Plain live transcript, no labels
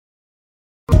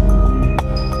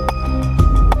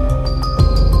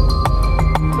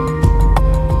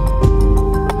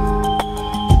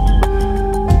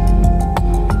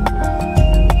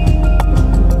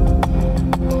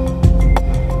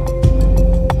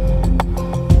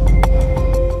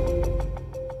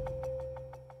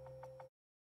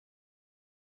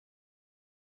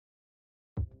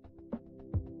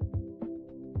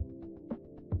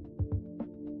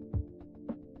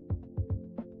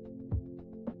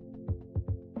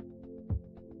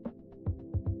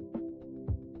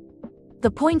The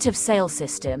point of sale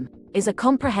system is a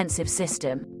comprehensive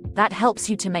system that helps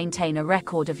you to maintain a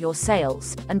record of your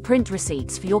sales and print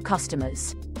receipts for your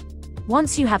customers.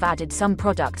 Once you have added some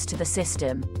products to the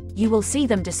system, you will see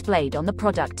them displayed on the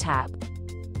Product tab.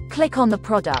 Click on the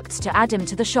products to add them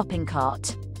to the shopping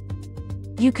cart.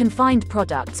 You can find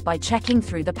products by checking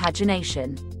through the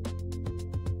pagination,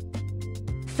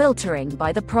 filtering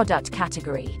by the product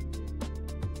category,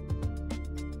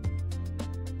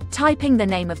 typing the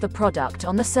name of the product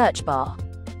on the search bar.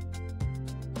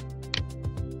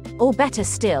 Or better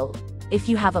still, if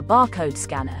you have a barcode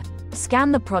scanner,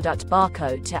 scan the product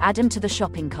barcode to add them to the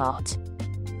shopping cart.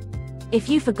 If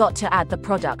you forgot to add the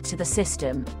product to the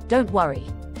system, don't worry.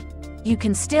 You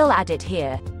can still add it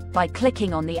here by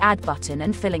clicking on the Add button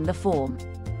and filling the form.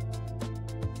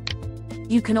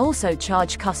 You can also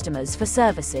charge customers for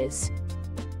services.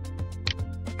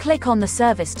 Click on the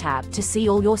Service tab to see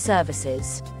all your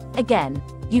services. Again,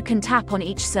 you can tap on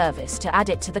each service to add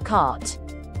it to the cart,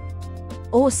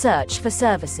 or search for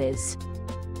services.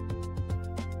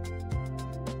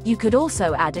 You could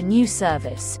also add a new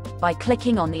service by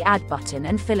clicking on the Add button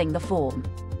and filling the form.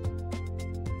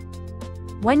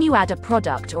 When you add a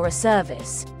product or a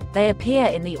service, they appear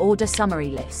in the order summary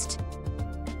list.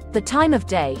 The time of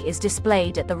day is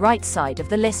displayed at the right side of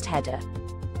the list header.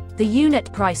 The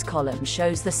unit price column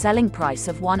shows the selling price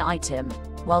of one item,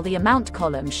 while the amount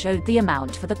column showed the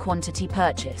amount for the quantity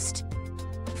purchased.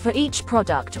 For each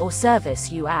product or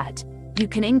service you add, you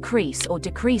can increase or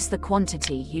decrease the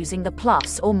quantity using the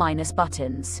plus or minus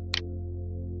buttons.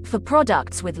 For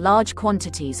products with large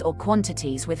quantities or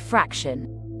quantities with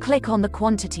fraction, click on the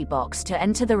quantity box to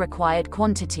enter the required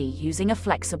quantity using a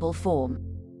flexible form.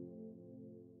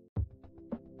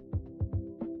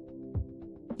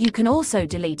 You can also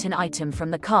delete an item from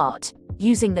the cart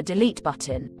using the Delete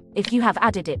button if you have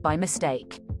added it by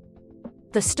mistake.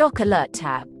 The Stock Alert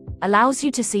tab allows you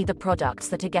to see the products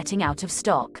that are getting out of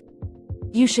stock.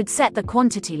 You should set the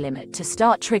quantity limit to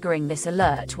start triggering this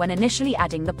alert when initially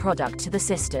adding the product to the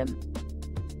system.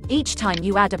 Each time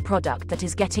you add a product that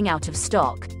is getting out of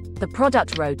stock, the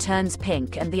product row turns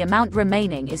pink and the amount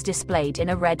remaining is displayed in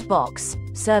a red box,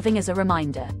 serving as a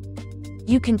reminder.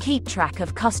 You can keep track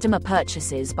of customer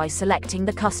purchases by selecting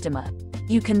the customer.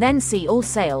 You can then see all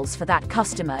sales for that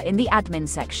customer in the admin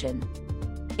section.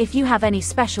 If you have any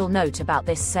special note about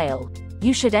this sale,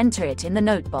 you should enter it in the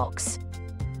note box.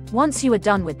 Once you are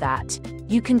done with that,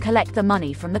 you can collect the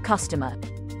money from the customer.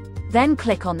 Then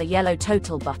click on the yellow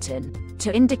total button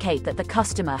to indicate that the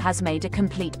customer has made a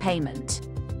complete payment.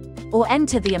 Or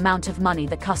enter the amount of money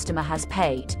the customer has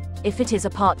paid, if it is a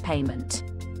part payment.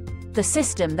 The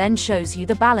system then shows you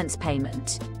the balance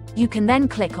payment. You can then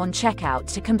click on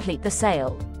Checkout to complete the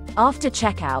sale. After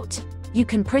checkout, you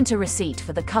can print a receipt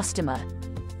for the customer,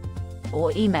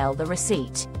 or email the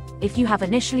receipt, if you have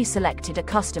initially selected a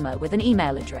customer with an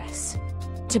email address.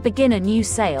 To begin a new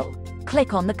sale,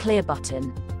 click on the Clear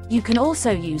button. You can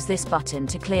also use this button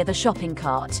to clear the shopping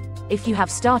cart, if you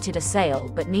have started a sale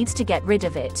but needs to get rid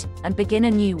of it, and begin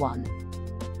a new one.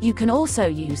 You can also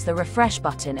use the Refresh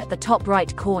button at the top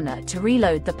right corner to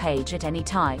reload the page at any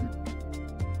time.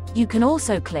 You can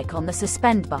also click on the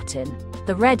Suspend button,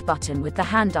 the red button with the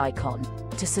hand icon,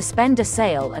 to suspend a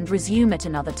sale and resume at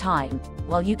another time,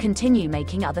 while you continue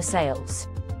making other sales.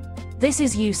 This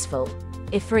is useful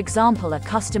if, for example, a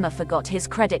customer forgot his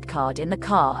credit card in the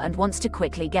car and wants to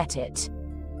quickly get it.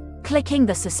 Clicking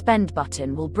the Suspend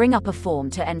button will bring up a form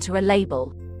to enter a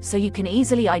label, so you can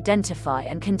easily identify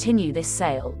and continue this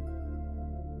sale.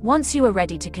 Once you are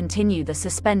ready to continue the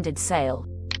suspended sale,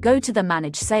 go to the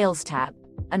Manage Sales tab,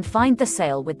 and find the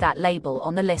sale with that label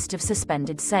on the list of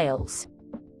suspended sales.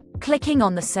 Clicking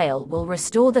on the sale will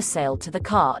restore the sale to the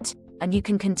cart, and you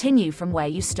can continue from where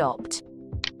you stopped.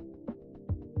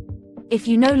 If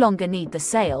you no longer need the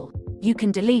sale, you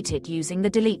can delete it using the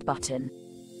Delete button.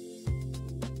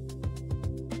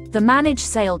 The Manage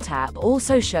Sale tab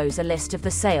also shows a list of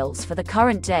the sales for the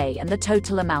current day and the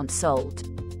total amount sold.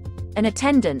 An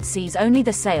attendant sees only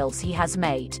the sales he has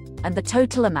made, and the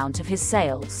total amount of his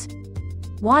sales,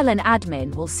 while an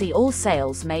admin will see all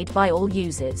sales made by all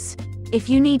users. If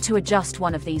you need to adjust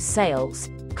one of these sales,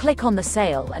 click on the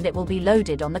sale and it will be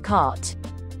loaded on the cart.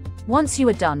 Once you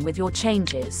are done with your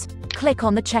changes, click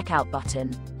on the Checkout button.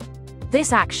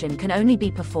 This action can only be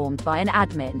performed by an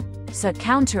admin, so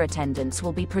counter attendants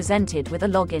will be presented with a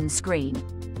login screen.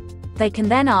 They can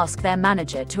then ask their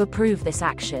manager to approve this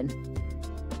action.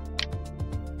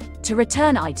 To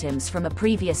return items from a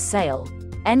previous sale,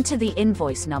 enter the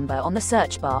invoice number on the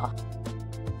search bar.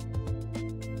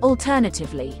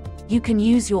 Alternatively, you can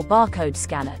use your barcode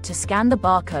scanner to scan the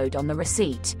barcode on the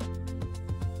receipt.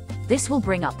 This will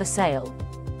bring up the sale.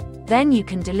 Then you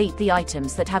can delete the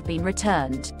items that have been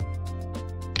returned.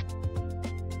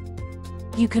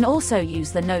 You can also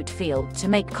use the note field to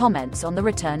make comments on the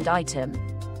returned item.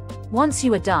 Once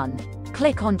you are done,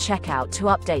 click on Checkout to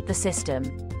update the system,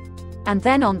 and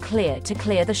then on Clear to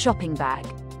clear the shopping bag.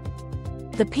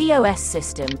 The POS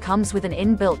system comes with an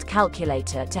inbuilt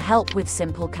calculator to help with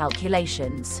simple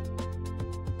calculations.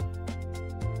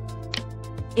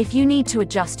 If you need to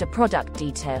adjust a product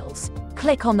details,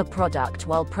 click on the product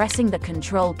while pressing the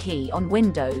Control key on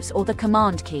Windows or the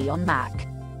Command key on Mac.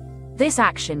 This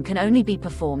action can only be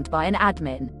performed by an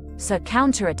admin, so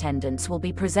counter attendants will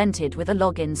be presented with a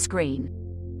login screen.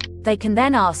 They can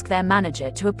then ask their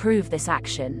manager to approve this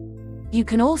action. You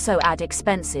can also add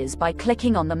expenses by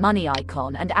clicking on the money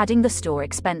icon and adding the store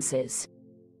expenses.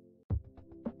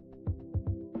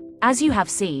 As you have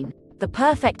seen, the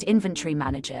Perfect Inventory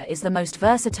Manager is the most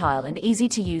versatile and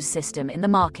easy-to-use system in the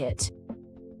market.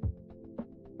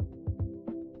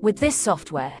 With this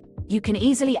software, you can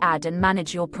easily add and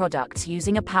manage your products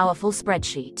using a powerful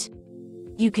spreadsheet.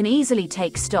 You can easily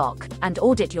take stock and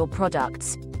audit your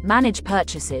products, manage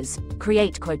purchases,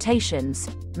 create quotations,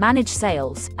 manage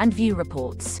sales, and view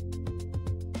reports.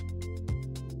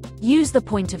 Use the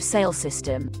point-of-sale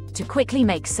system to quickly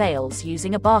make sales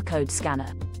using a barcode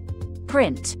scanner.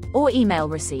 Print or email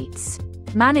receipts,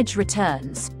 manage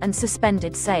returns, and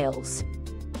suspended sales.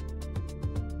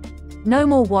 No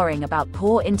more worrying about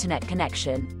poor internet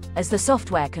connection, as the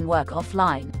software can work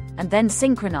offline, and then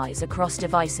synchronize across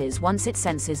devices once it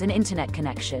senses an internet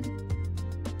connection.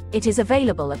 It is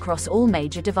available across all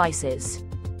major devices.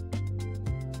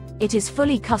 It is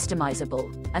fully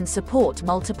customizable, and support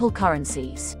multiple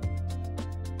currencies.